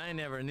 I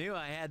never knew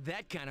I had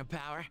that kind of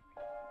power.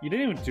 You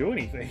didn't even do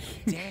anything.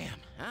 Damn,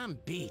 I'm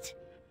beat.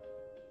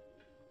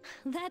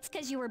 That's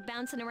because you were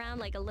bouncing around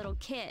like a little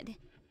kid.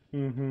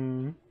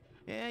 Mm-hmm.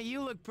 Yeah,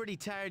 you look pretty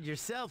tired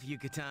yourself,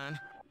 Yucatan.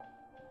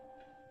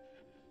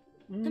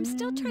 I'm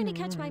still trying to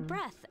catch my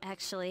breath,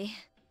 actually.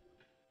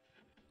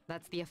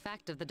 That's the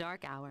effect of the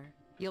dark hour.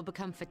 You'll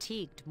become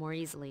fatigued more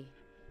easily.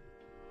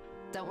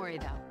 Don't worry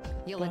though,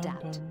 you'll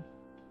adapt.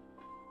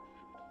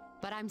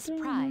 But I'm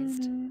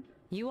surprised.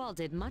 You all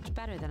did much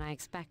better than I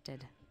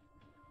expected.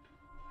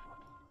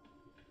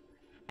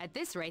 At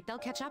this rate, they'll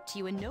catch up to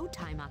you in no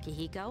time,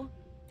 Akihiko.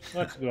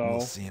 Let's go.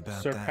 We'll see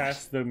about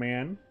Surpass the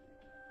man.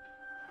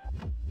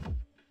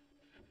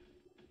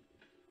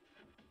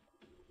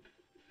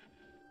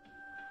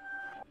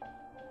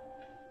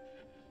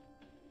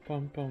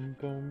 Bum, bum,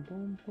 bum,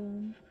 bum,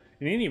 bum.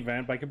 In any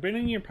event, by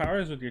combining your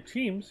powers with your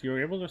teams,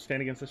 you're able to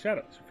stand against the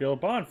shadows. You feel a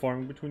bond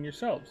forming between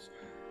yourselves.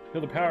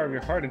 Feel the power of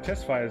your heart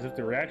intensify as if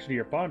the reaction to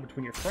your bond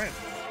between your friends.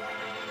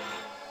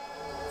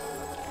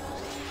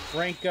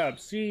 Rank up,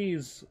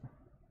 seize.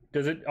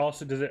 Does it? Oh,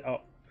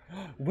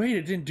 wait,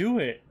 it didn't do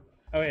it.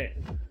 Oh wait,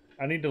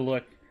 I need to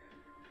look.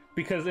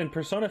 Because in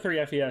Persona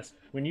 3 FES,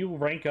 when you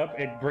rank up,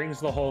 it brings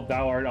the whole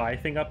thou art I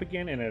thing up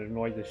again, and it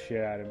annoyed the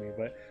shit out of me.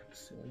 But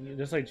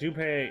just like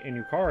Junpei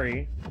and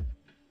Yukari,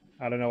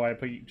 I don't know why I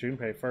put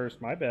Junpei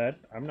first. My bad.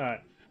 I'm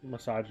not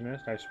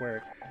misogynist, I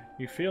swear.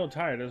 You feel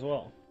tired as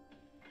well.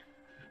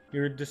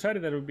 You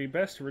decided that it would be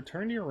best to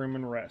return to your room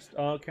and rest.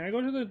 Can I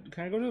go to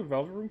the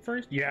Velvet Room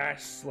first?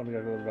 Yes. Let me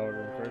go to the Velvet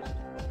Room first.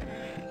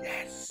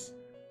 Yes.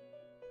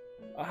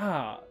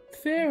 Ah,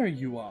 there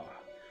you are.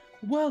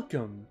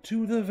 Welcome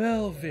to the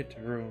Velvet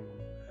Room.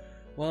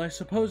 Well, I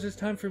suppose it's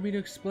time for me to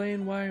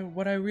explain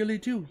what I really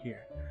do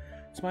here.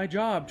 It's my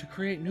job to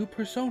create new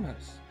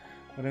personas,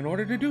 but in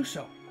order to do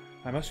so,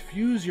 I must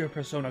fuse your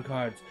persona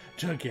cards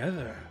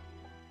together.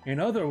 In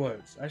other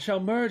words, I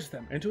shall merge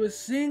them into a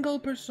single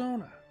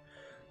persona.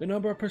 The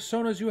number of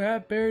personas you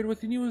have buried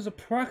within you is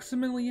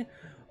approximately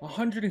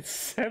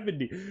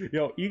 170.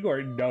 Yo,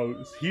 Igor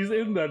knows. He's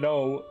in the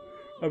know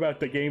about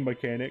the game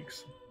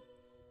mechanics.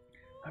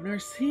 I've never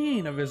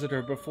seen a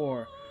visitor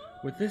before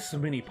with this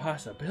many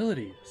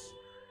possibilities.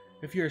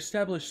 If you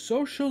establish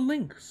social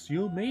links,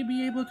 you may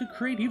be able to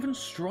create even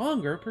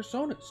stronger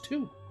personas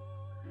too.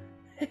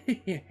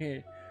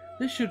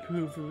 This should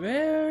prove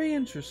very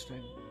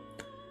interesting.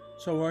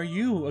 So are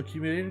you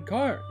accumulated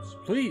cards?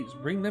 Please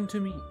bring them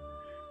to me.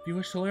 If you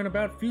wish to learn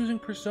about fusing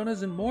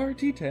personas in more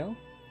detail,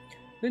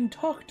 then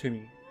talk to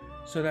me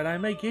so that I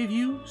may give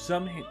you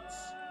some hints.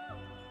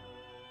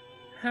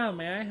 How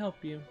may I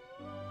help you?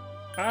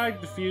 I'd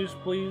like to fuse,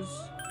 please.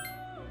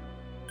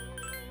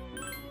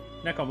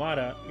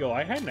 Nekomata. Yo,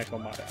 I had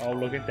Nekomata. Oh,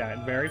 look at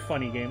that. Very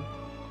funny game.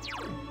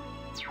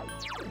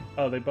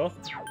 Oh, they both...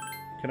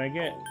 Can I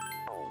get...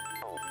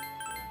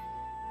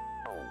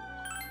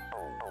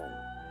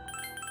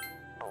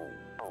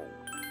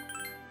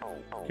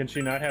 Can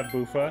she not have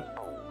Bufa?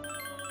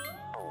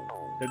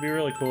 That'd be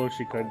really cool if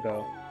she could,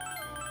 though.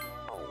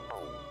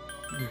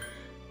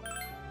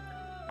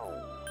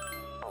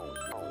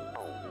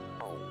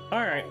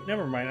 Alright,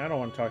 never mind. I don't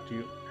want to talk to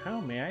you. How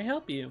may I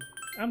help you?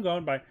 I'm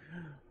going by...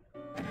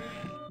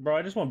 Bro,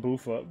 I just want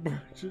Bufa.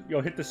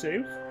 Yo, hit the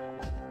save.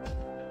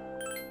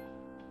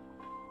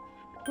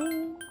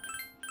 Boom.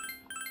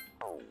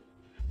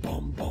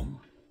 Boom, boom.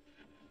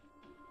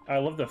 I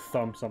love the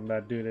thumps on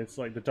that dude. It's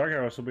like the dark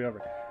hours will be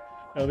over.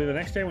 It'll be the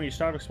next day when you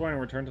stop exploring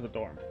and return to the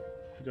dorm.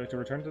 Would you like to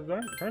return to the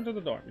dorm? Return to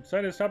the dorm. You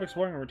decided to stop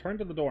exploring and return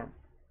to the dorm.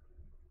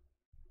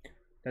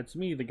 That's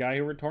me, the guy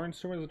who returns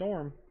to his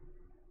dorm.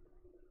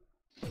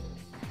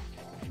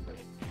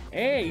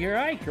 Hey, you're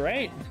Ike,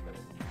 right?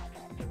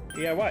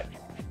 Yeah, what?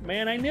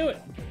 Man, I knew it.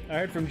 I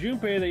heard from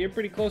Junpei that you're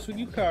pretty close with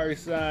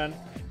Yukari-san.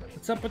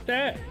 What's up with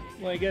that?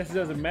 Well, I guess it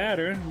doesn't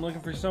matter. I'm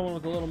looking for someone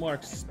with a little more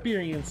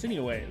experience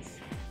anyways.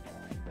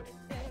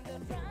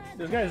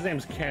 This guy's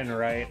name's Ken,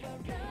 right?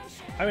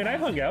 I mean, I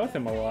hung out with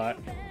him a lot.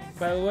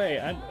 By the way,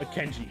 I'm a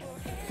Kenji.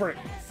 Frick,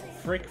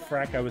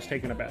 frack, I was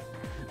taken aback.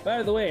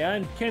 By the way,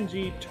 I'm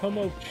Kenji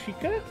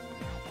Tomochika?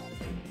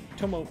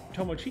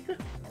 Tomochika?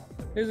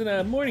 There's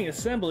a morning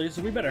assembly,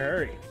 so we better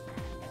hurry.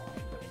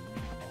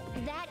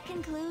 That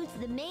concludes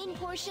the main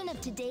portion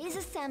of today's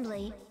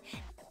assembly.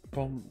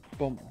 Boom,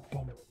 boom,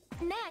 boom.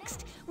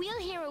 Next, we'll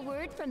hear a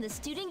word from the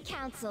student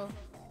council.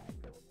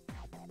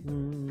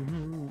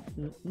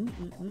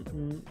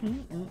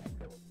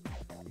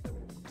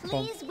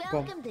 Please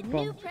welcome the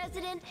new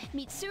president,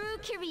 Mitsuru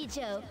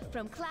Kirijo,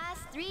 from Class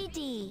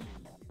 3D.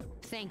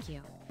 Thank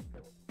you.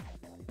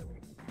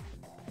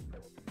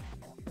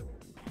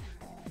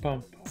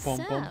 So,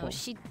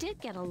 she did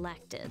get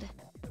elected.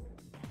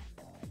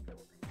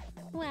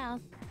 Well,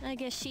 I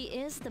guess she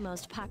is the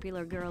most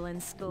popular girl in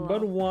school.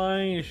 But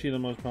why is she the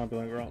most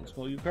popular girl in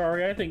school?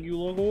 Yukari, I think you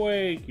look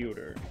way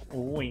cuter.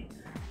 Wait,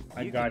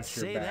 I got your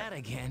say back. That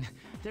again.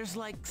 There's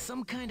like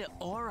some kind of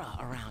aura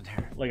around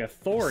her. Like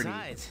authority.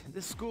 Besides,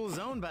 this school's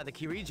owned by the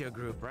Kirijo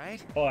group,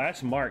 right? Oh,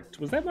 that's marked.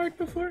 Was that marked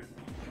before?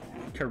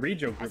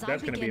 Kirijo group,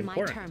 that's going to be important. As I begin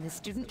my term as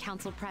student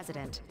council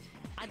president,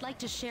 I'd like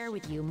to share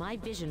with you my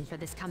vision for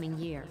this coming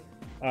year.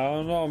 I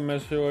don't know,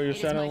 Mister. You're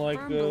sounding like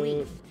firm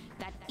belief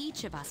that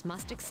each of us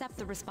must accept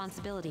the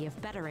responsibility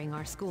of bettering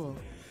our school.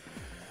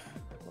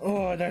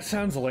 Oh, that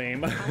sounds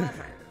lame.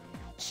 However,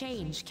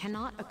 change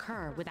cannot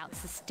occur without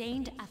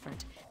sustained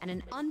effort and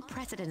an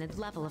unprecedented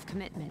level of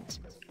commitment.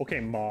 Okay,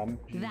 Mom.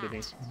 That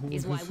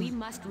is why we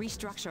must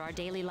restructure our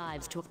daily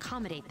lives to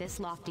accommodate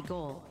this lofty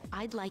goal.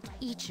 I'd like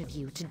each of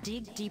you to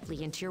dig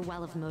deeply into your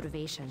well of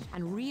motivation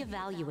and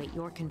reevaluate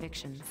your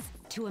convictions.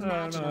 To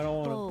imagine a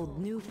bold,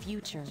 new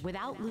future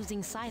without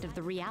losing sight of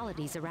the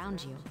realities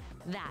around you.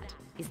 That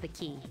is the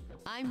key.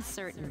 I'm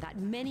certain that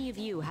many of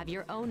you have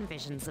your own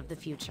visions of the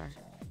future.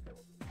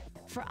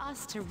 For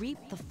us to reap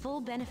the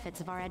full benefits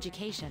of our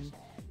education,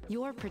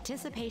 your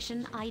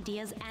participation,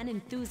 ideas, and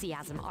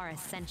enthusiasm are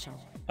essential.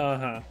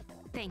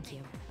 Thank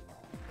you.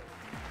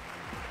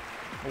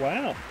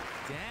 Wow.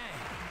 Dang,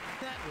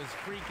 that was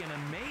freaking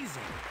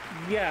amazing.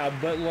 Yeah,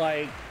 but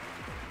like,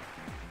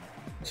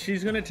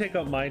 she's gonna take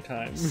up my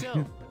time. So,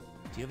 do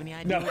you have any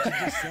idea what you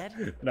just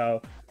said?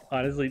 No,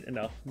 honestly,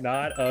 no,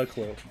 not a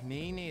clue.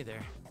 Me neither.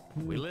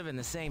 We live in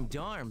the same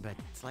dorm, but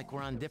it's like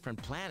we're on different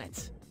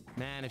planets.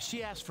 Man, if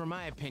she asks for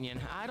my opinion,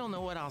 I don't know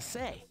what I'll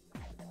say.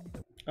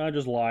 I'll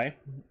just lie.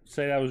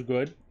 Say that was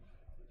good.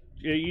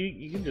 Yeah,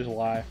 you can just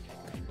lie.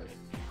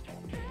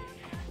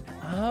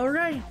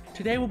 Alright,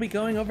 today we'll be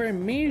going over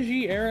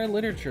Meiji era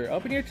literature.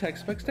 Open your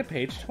textbooks to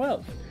page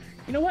 12.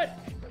 You know what?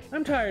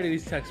 I'm tired of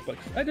these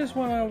textbooks. I just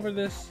went over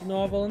this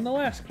novel in the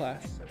last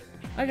class.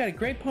 I got a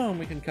great poem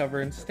we can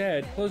cover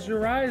instead. Close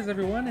your eyes,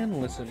 everyone,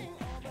 and listen.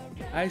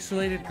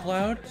 Isolated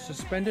cloud,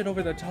 suspended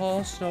over the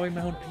tall, snowy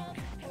mountain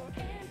peak.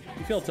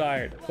 You feel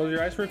tired. Close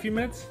your eyes for a few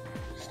minutes.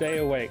 Stay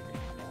awake.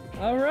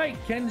 Alright,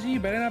 Kenji, you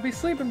better not be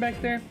sleeping back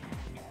there.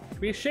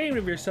 Be ashamed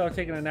of yourself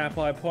taking a nap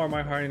while I pour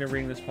my heart into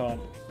reading this poem.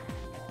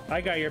 I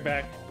got your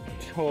back,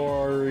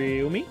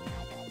 Toriumi.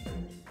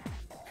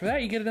 For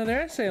that, you get another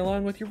essay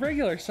along with your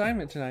regular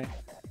assignment tonight.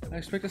 I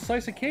expect a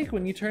slice of cake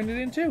when you turn it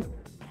in too.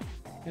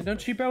 And don't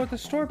cheap out with the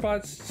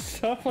store-bought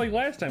stuff like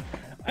last time.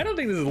 I don't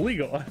think this is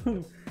legal.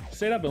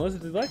 Stay up and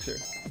listen to the lecture.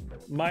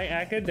 My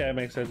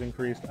academics has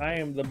increased. I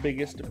am the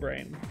biggest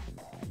brain.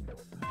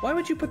 Why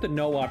would you put the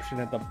no option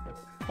at the...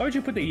 Why would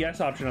you put the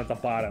yes option at the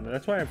bottom?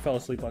 That's why I fell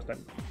asleep last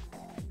time.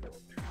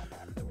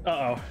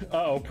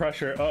 Uh-oh,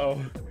 pressure,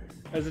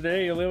 As a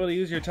day, you'll be able to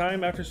use your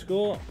time after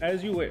school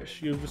as you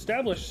wish. You've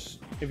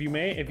established, if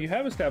you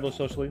have established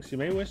social links, you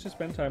may wish to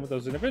spend time with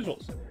those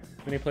individuals.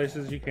 Many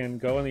places you can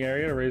go in the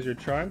area to raise your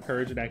charm,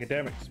 courage, and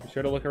academics. Be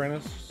sure to look around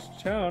this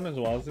town as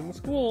well as in the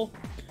school.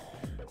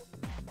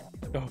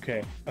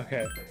 Okay.